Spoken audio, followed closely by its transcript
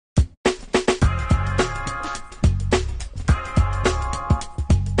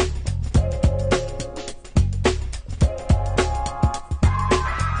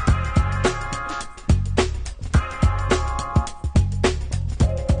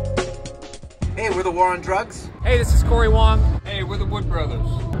Hey, we're the War on Drugs. Hey, this is Corey Wong. Hey, we're the Wood Brothers.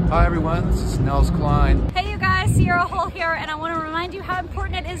 Hi everyone, this is Nels Klein. Hey you guys, Sierra Hull here, and I want to remind you how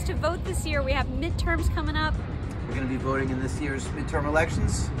important it is to vote this year. We have midterms coming up. We're going to be voting in this year's midterm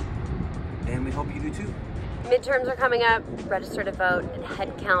elections, and we hope you do too. Midterms are coming up. Register to vote at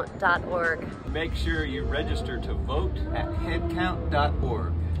headcount.org. Make sure you register to vote at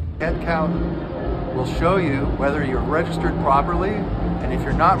headcount.org. HeadCount will show you whether you're registered properly, and if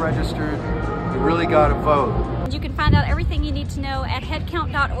you're not registered, you really got to vote. You can find out everything you need to know at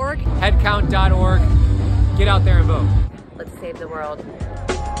headcount.org. Headcount.org. Get out there and vote. Let's save the world.